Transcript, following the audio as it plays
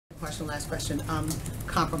question, last question.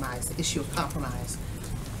 Compromise, the issue of compromise.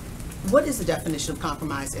 What is the definition of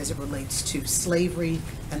compromise as it relates to slavery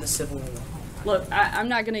and the Civil War? Look, I'm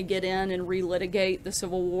not going to get in and relitigate the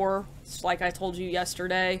Civil War. It's like I told you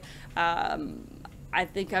yesterday. I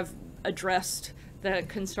think I've addressed the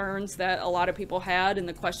concerns that a lot of people had and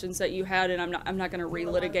the questions that you had, and I'm not going to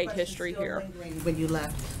relitigate history here. When you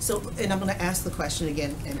left, so and I'm going to ask the question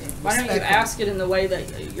again. Why don't you ask it in the way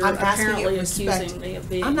that you're apparently accusing me of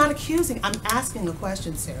being? I'm not accusing. I'm asking a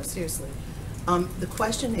question, Sarah. Seriously, the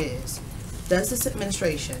question is: does this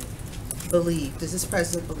administration believe? Does this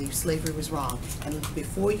president believe slavery was wrong? And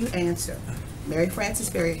before you answer, Mary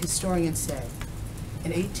Frances Berry, a historian, said,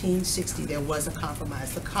 in 1860, there was a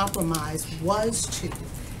compromise. The compromise was to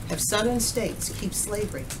have Southern states keep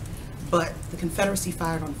slavery, but the Confederacy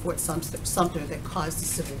fired on Fort Sumter that caused the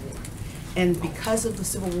Civil War. And because of the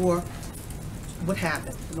Civil War, what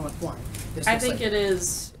happened? The North won. I think it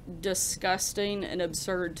is disgusting and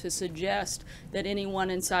absurd to suggest that anyone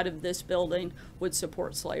inside of this building would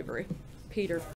support slavery. Peter.